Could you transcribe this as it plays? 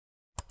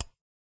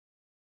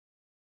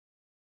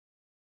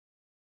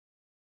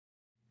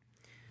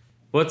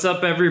What's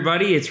up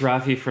everybody, it's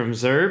Rafi from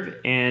ZURB,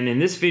 and in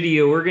this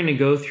video we're going to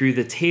go through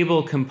the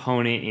table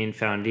component in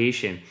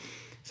Foundation.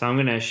 So I'm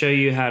going to show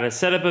you how to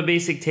set up a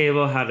basic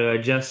table, how to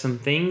adjust some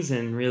things,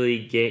 and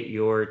really get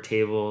your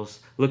tables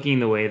looking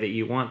the way that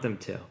you want them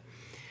to.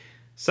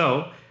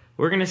 So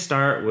we're going to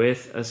start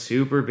with a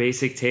super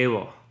basic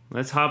table.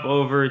 Let's hop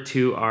over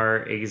to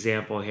our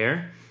example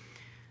here.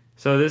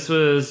 So this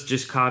was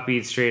just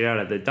copied straight out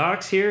of the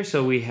docs here,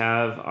 so we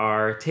have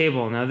our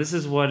table. Now this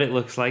is what it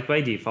looks like by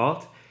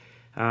default.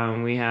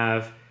 We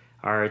have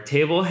our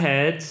table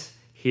heads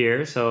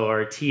here, so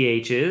our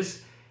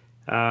THs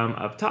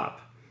up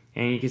top.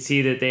 And you can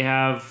see that they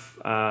have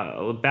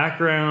a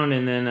background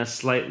and then a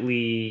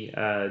slightly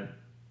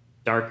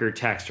darker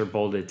text or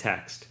bolded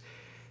text.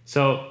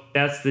 So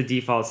that's the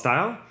default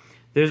style.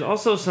 There's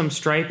also some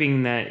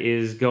striping that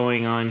is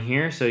going on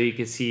here, so you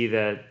can see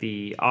that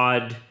the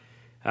odd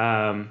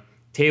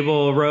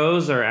table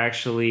rows are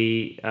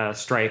actually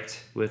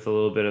striped with a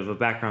little bit of a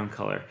background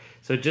color.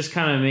 So it just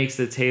kind of makes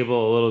the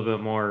table a little bit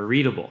more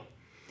readable.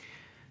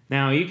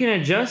 Now you can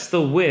adjust the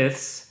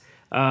widths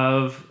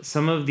of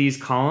some of these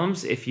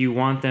columns if you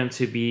want them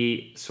to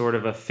be sort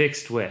of a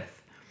fixed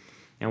width.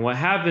 And what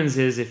happens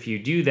is if you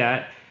do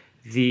that,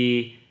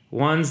 the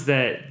ones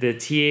that the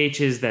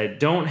THs that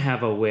don't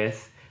have a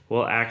width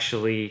will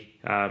actually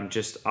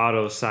just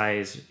auto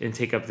size and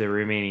take up the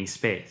remaining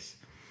space.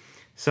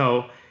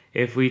 So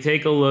if we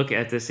take a look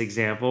at this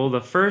example, the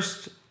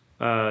first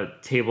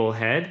table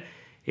head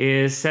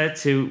is set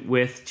to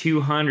width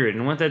 200,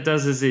 and what that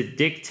does is it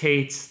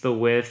dictates the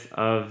width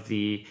of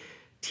the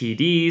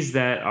TDs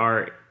that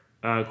are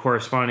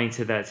corresponding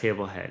to that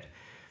table head.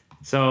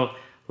 So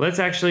let's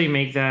actually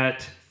make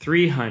that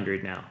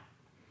 300 now.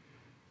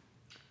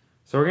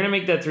 So we're going to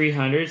make that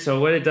 300. So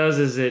what it does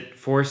is it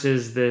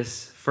forces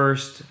this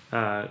first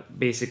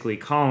basically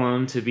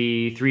column to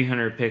be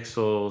 300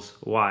 pixels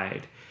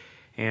wide.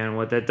 And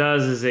what that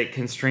does is it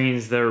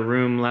constrains the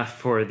room left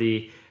for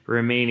the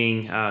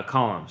remaining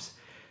columns.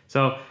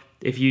 So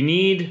if you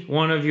need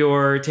one of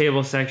your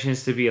table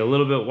sections to be a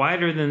little bit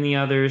wider than the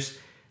others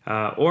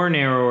or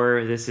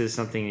narrower, this is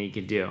something that you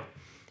could do.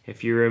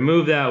 If you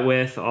remove that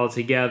width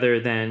altogether,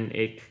 then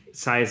it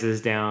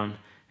sizes down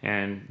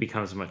and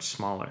becomes much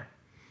smaller.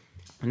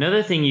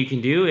 Another thing you can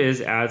do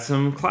is add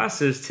some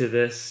classes to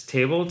this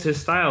table to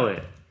style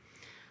it.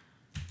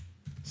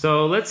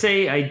 So let's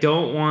say I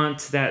don't want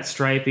that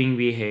striping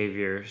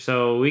behavior,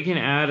 so we can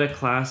add a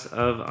class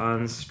of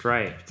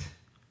unstriped.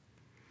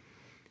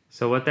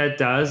 So what that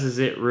does is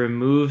it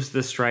removes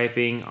the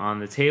striping on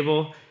the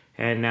table,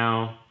 and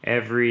now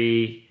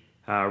every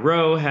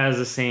row has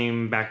the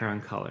same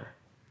background color.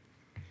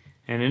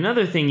 And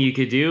another thing you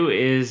could do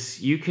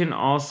is you can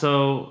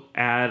also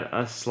add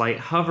a slight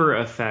hover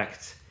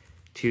effect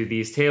to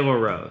these table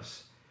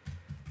rows.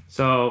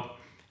 So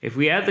if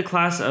we add the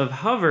class of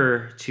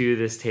hover to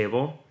this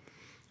table,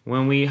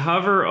 when we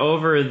hover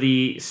over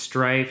the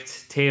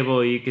striped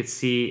table, you could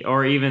see,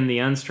 or even the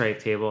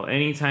unstriped table,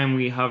 anytime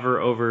we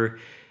hover over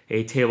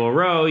a table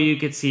row, you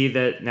could see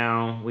that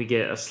now we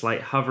get a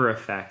slight hover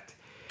effect.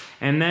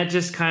 And that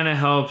just kind of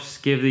helps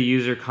give the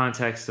user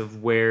context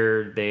of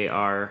where they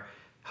are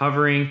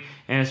hovering,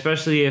 and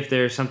especially if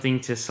there's something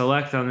to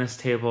select on this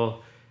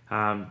table,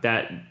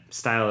 that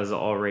style is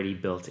already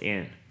built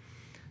in.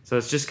 So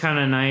it's just kind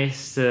of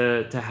nice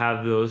to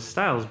have those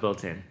styles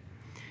built in.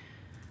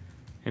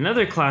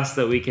 Another class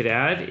that we could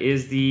add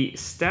is the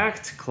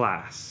stacked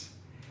class.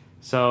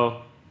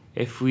 So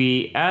if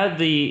we add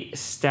the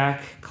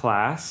stack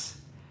class,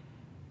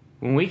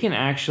 we can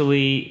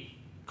actually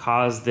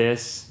cause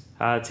this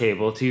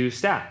table to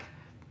stack.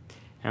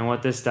 And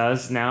what this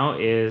does now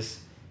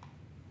is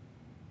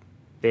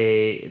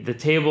the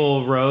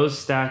table rows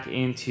stack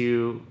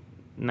into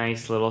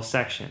nice little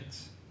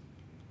sections.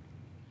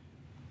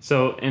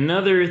 So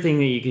another thing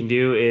that you can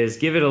do is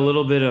give it a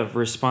little bit of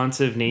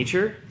responsive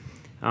nature.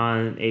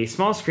 On a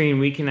small screen,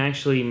 we can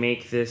actually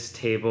make this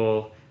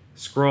table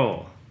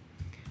scroll.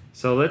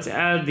 So let's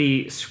add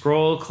the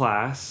scroll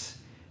class.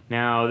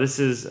 Now this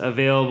is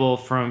available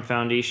from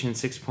Foundation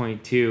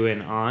 6.2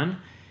 and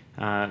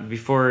on.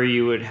 Before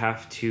you would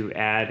have to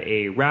add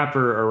a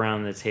wrapper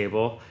around the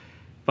table,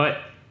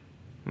 but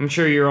I'm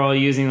sure you're all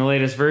using the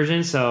latest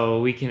version, so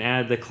we can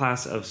add the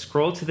class of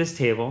scroll to this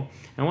table.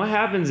 And what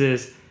happens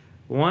is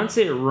once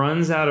it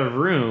runs out of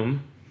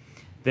room,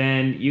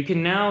 then you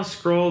can now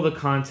scroll the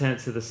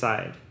content to the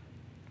side.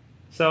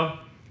 So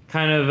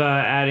kind of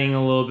adding a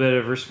little bit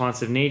of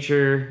responsive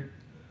nature,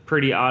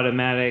 pretty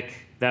automatic,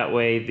 that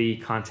way the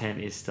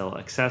content is still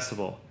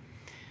accessible.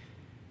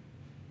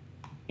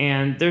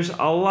 And there's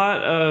a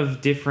lot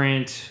of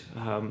different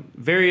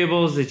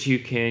variables that you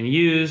can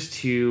use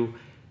to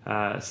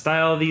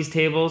style these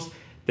tables.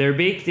 They're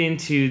baked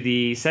into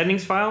the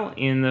settings file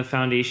in the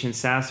Foundation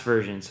SAS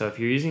version. So if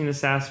you're using the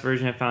SAS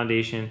version of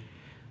Foundation,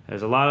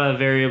 there's a lot of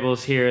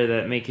variables here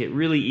that make it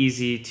really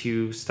easy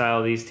to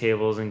style these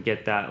tables and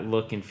get that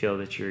look and feel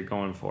that you're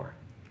going for.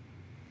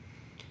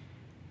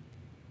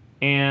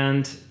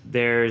 And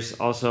there's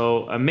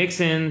also a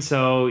mix-in,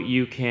 so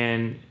you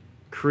can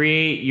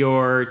create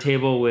your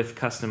table with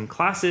custom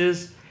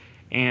classes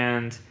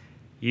and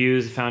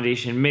use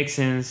foundation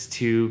mixins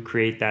to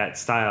create that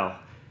style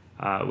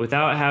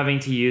without having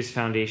to use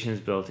foundation's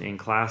built-in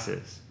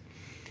classes.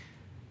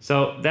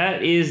 So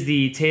that is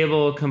the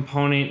table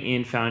component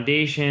in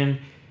Foundation.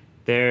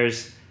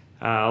 There's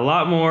a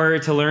lot more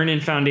to learn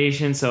in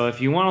Foundation, so if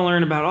you want to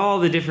learn about all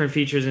the different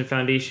features in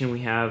Foundation,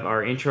 we have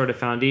our Intro to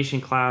Foundation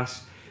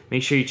class.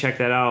 Make sure you check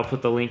that out. I'll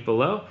put the link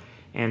below,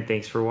 and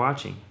thanks for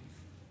watching.